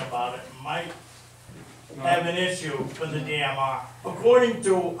complaining about it might have an issue with the DMR. According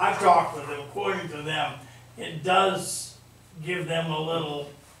to, I've talked with them, according to them, it does give them a little,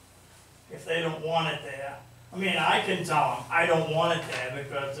 if they don't want it there. I mean, I can tell them, I don't want it there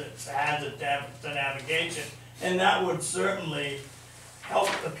because it's a hazard to navigation, and that would certainly help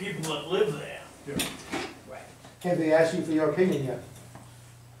the people that live there. Yeah. Right. Have they asked you for your opinion yet?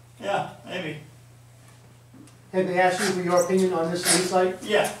 Yeah, maybe. Have they asked you for your opinion on this new site?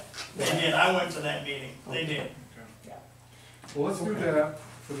 Yeah, they did. I went to that meeting. They did. Well, let's do that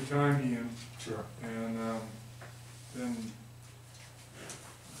for the time being, Sure. and, then,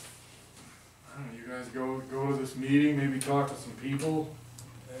 I don't know, you guys go to this meeting, maybe talk to some people,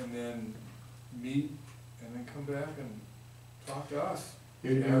 and then meet, and then come back and talk to us.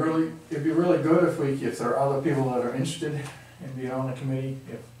 It'd be really good if there are other people that are interested in being on the committee,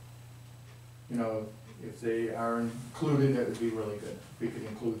 if they are included, that would be really good, if we could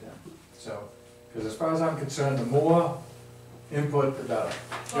include them. So, because as far as I'm concerned, the more input, the better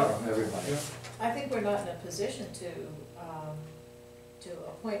from everybody. Yeah. I think we're not in a position to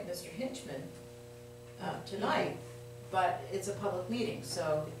appoint Mr. Hinchman tonight, but it's a public meeting,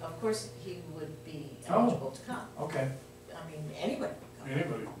 so of course he would be eligible to come. Okay, I mean, anybody can come.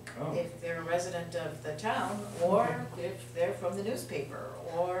 Anybody can come. If they're a resident of the town, or if they're from the newspaper,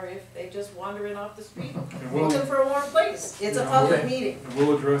 or if they just wander in off the street And we'll, looking for a warm place. It's a Yeah, public okay. meeting. and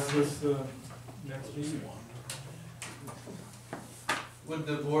we'll address this, next meeting. Would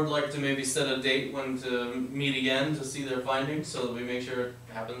the board like to maybe set a date when to meet again to see their findings, so that we make sure it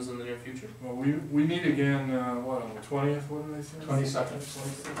happens in the near future? Well, we meet again, on the 20th, what did I say? 22nd,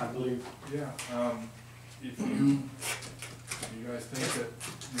 22nd. I believe. Yeah, if you guys think that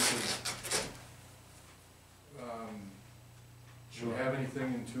you could, do you have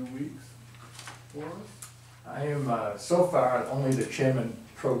anything in 2 weeks for us? I am, so far, only the chairman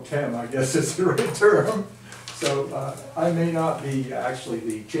pro tem, I guess is the right term. So, I may not be actually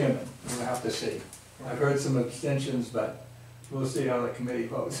the chairman, we'll have to see. I've heard some abstentions, but we'll see how the committee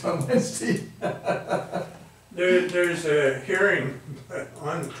votes on Wednesday. There's a hearing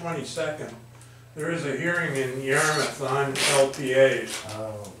on the 22nd. There is a hearing in Yarmouth on LPAs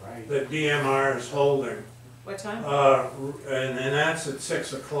Oh, right. that DMR is holding. What time? And that's at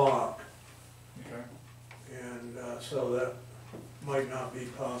 6 o'clock. Okay. And so that might not be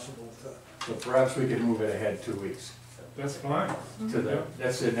possible to. So perhaps we could move it ahead 2 weeks That's fine. to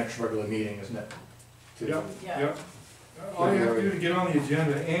that's the next regular meeting, isn't it? To- Yep. Yeah. Yep. All you have to do to get on the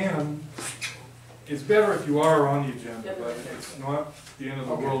agenda, and it's better if you are on the agenda, but it's not the end of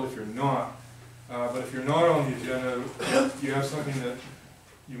the Okay. world if you're not. But if you're not on the agenda, you have something that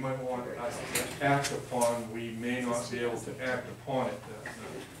you might want us to act upon, we may not be able to act upon it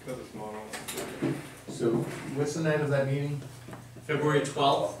because it's not on the agenda. So what's the name of that meeting? February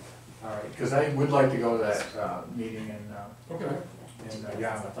 12th? All right, because I would like to go to that meeting Okay. in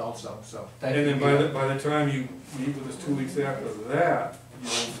Yarmouth also, so thank And you. then by the time you meet with us 2 weeks after that,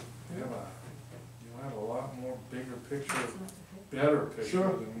 you'll have a lot more bigger picture, better picture Sure.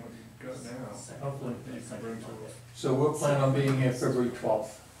 than what you've got now. Hopefully. That you can bring to us. So we'll plan on being here February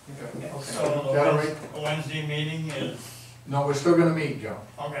 12th. Okay. Okay. So Is that all right? the Wednesday meeting is, No, we're still gonna meet, Joe.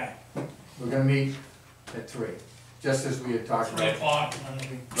 okay, We're gonna meet at 3, just as we had talked 3 about, o'clock,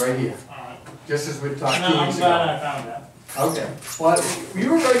 Wednesday. right here, All right. just as we No, talked 2 I'm weeks glad ago. I found that. Okay, well, you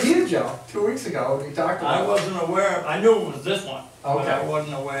were right here, Joe, 2 weeks ago, when we talked I about it. wasn't aware, I knew it was this one, but I Okay.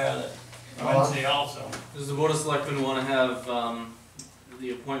 wasn't aware that Wednesday also. Does the Board of Selectmen want to have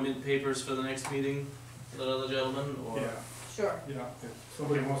the appointment papers for the next meeting for that other gentleman, or? Yeah, Sure. yeah, if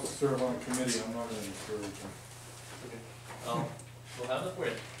somebody wants to serve on a committee, I'm not gonna discourage them. Oh, we'll have that for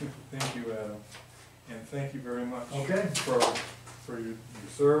you. Thank you, Adam, and thank you very much. Okay. For your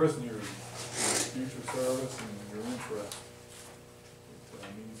service and your future service and your interest. It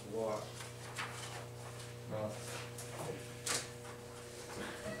means a lot.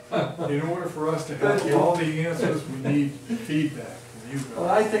 In order for us to Thank have you. all the answers, we need feedback from you Well,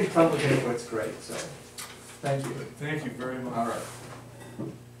 guys. I think public input's great, so, thank you. Thank you very much. All right.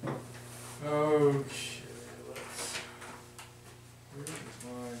 Okay, let's, where is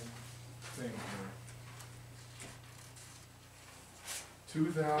my thing here?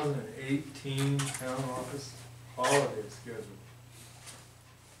 2018 town office holiday schedule,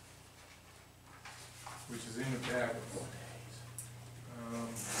 which is in the packet.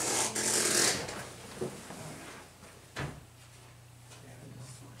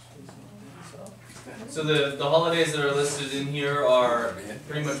 So the holidays that are listed in here are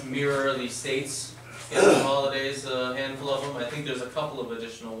pretty much mirror the state's scheduled holidays, a handful of them. I think there's a couple of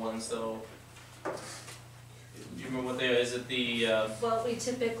additional ones though. Do you remember what they are? Is it the, Well, we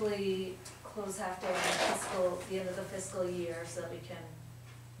typically close half day on the end of the fiscal year, so that we can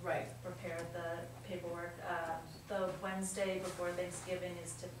Right. prepare the paperwork. The Wednesday before Thanksgiving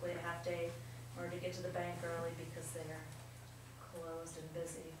is typically a half day, in order to get to the bank early because they're closed and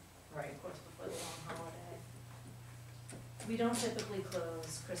busy, Right. of course, before the long holiday. We don't typically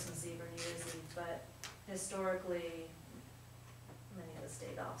close Christmas Eve or New Year's Eve, but historically, many of the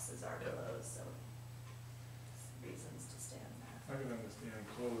state offices are Yep. closed, so reasons to stay on that. I can understand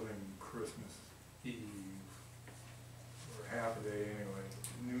closing Christmas Eve, or half a day anyway,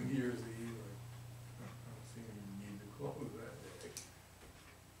 New Year's Eve, I don't see any need to close that day.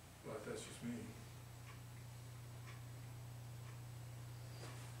 But that's just me.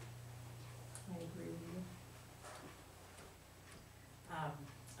 I agree with you.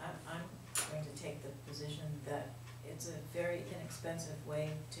 I'm going to take the position that it's a very inexpensive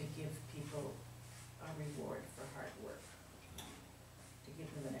way to give people a reward for hard work, to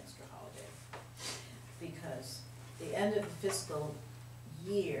give them an extra holiday. Because the end of the fiscal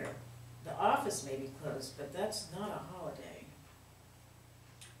year, the office may be closed, but that's not a holiday.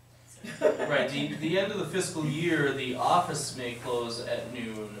 Right, the end of the fiscal year, the office may close at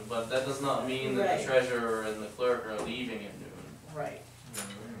noon, but that does not mean that the Right. treasurer and the clerk are leaving at noon. Right.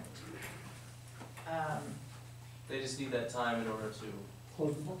 They just need that time in order to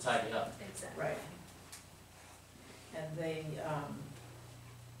Close the books. tidy up. Exactly. Right. And they,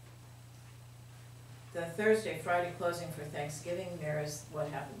 the Thursday, Friday closing for Thanksgiving mirrors what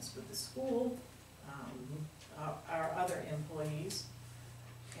happens with the school, our other employees,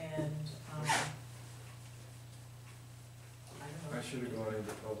 and, I don't know. I should have gone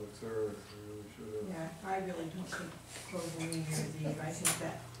into public service, I really should have. Yeah, I really don't think closing New Year's Eve, I think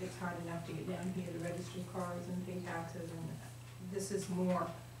that it's hard enough to get down here to register cars and pay taxes, and this is more.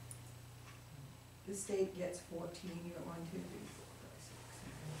 The state gets 14, you got 1, 2, 3, 4,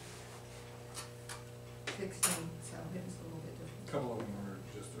 5, 6, 7. 16, so it's a little bit A different. couple of them are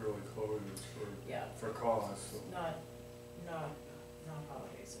just early closures Yeah, for cause, so. not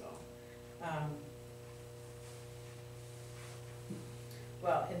holidays at all.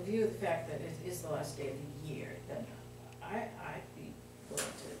 Well, in view of the fact that it is the last day of the year, then I'd be willing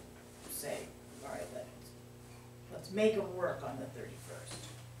to say, all right, let's make them work on the 31st.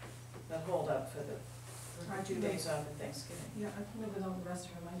 But hold up for the 2 days off of Thanksgiving. Yeah, I can live with all the rest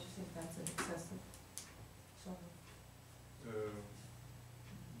of them, I just think that's an excessive, so.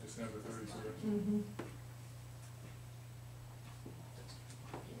 December 31st. Mm-hmm.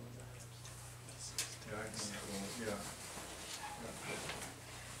 Yeah, I can, yeah.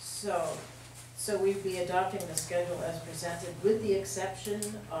 So we'd be adopting the schedule as presented with the exception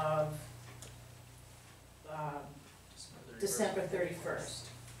of, December 31st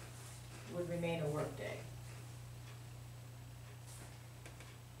would remain a workday.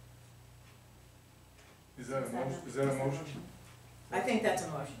 Is that a motion, is that a motion? I think that's a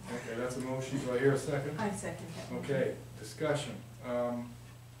motion. Okay, that's a motion, do I hear a second? I second that. Okay, discussion.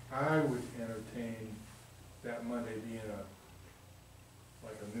 I would entertain that Monday being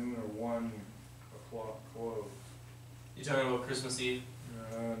like a noon or 1 o'clock close. You talking about Christmas Eve?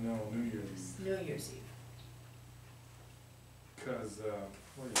 No, New Year's Eve, New Year's Eve. because,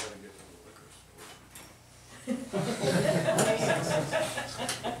 well, you gotta get to the liquor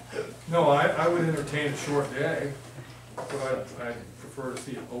store. No, I would entertain a short day, but I'd prefer to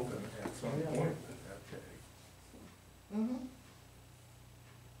see it open at some point that day. Mm-hmm.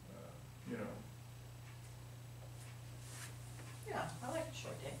 You know, Yeah, I like a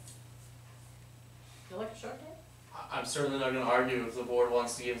short day. You like a short day? I'm certainly not gonna argue if the board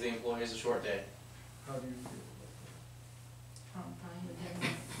wants to give the employees a short day. how do you feel about I'm fine with them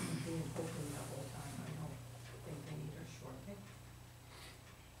being open the whole time, I don't think they need a short day.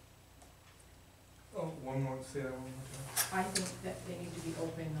 that? Oh, say that one more time. I think that they need to be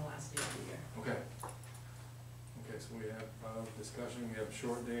open the last day of the year. Okay. Okay, so we have discussion, we have a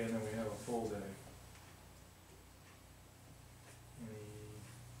short day, and then we have a full day. Any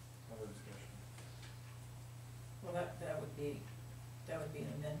other discussion? Well, that would be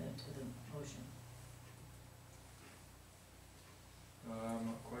an amendment to the motion. I'm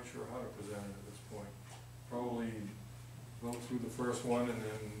not quite sure how to present it at this point. Probably vote through the first one and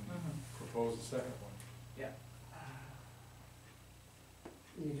then propose the second one.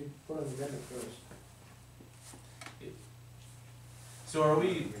 You should put on the agenda first. So are we,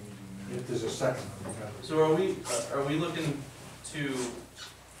 We need to If there's a second, so are we looking to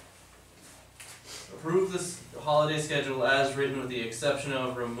approve this holiday schedule as written with the exception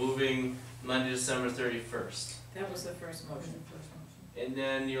of removing Monday, December 31st? That was the first motion. And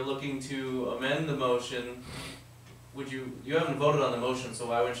then you're looking to amend the motion, you haven't voted on the motion, so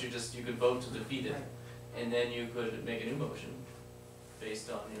why wouldn't you could vote to defeat it, and then you could make a new motion based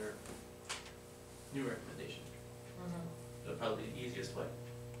on your new recommendation. That'd probably be the easiest way.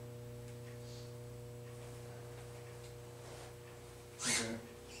 Okay.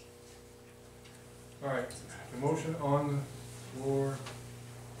 All right, the motion on the floor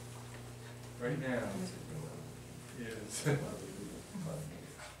right now is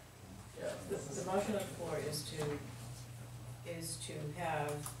The motion on the floor is to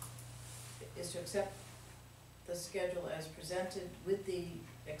accept the schedule as presented with the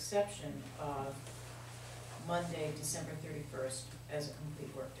exception of Monday, December 31st as a complete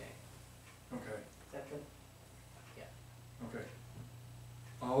workday. Okay, Is that good? okay.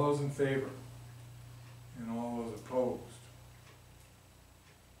 All those in favor? And all those opposed?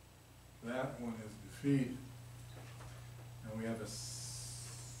 That one is defeated. And we have a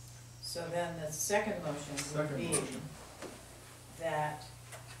So then the second motion would second be motion. that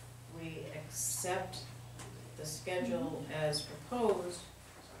we accept the schedule as proposed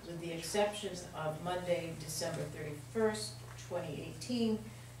with the exception of Monday, December 31st, 2018,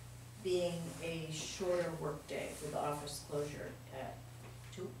 being a shorter workday with office closure at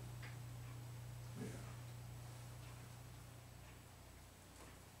 2. Yeah.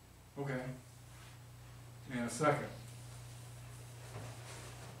 Okay. And a second.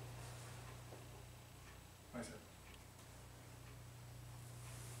 I said.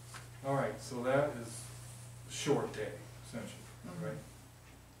 All right, so that is a short day, essentially, right?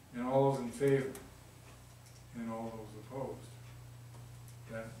 And all those in favor? And all those opposed?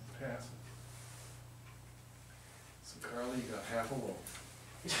 That passes. So Carly, you got half a loaf,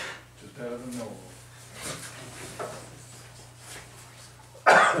 which is better than no loaf.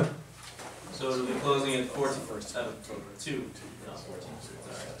 So it'll be closing at 2, not 14, sorry.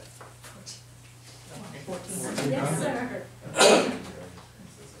 Yes, sir.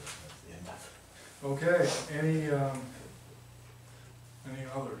 Okay, any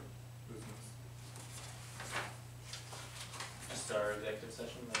other business? Just our executive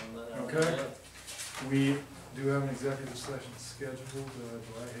session, and then Okay. We do have an executive session scheduled. Do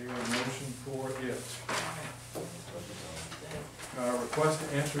I hear a motion for it? Request to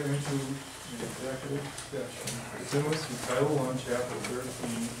enter into an executive session pursuant to Title I, Chapter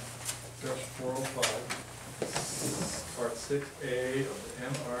 13, Section 405, Part 6A of the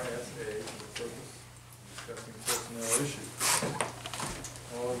MRSA, for the purpose of discussing personnel issues.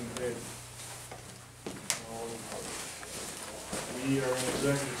 All in favor? All opposed? We are in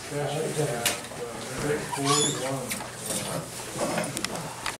executive session at 6:41.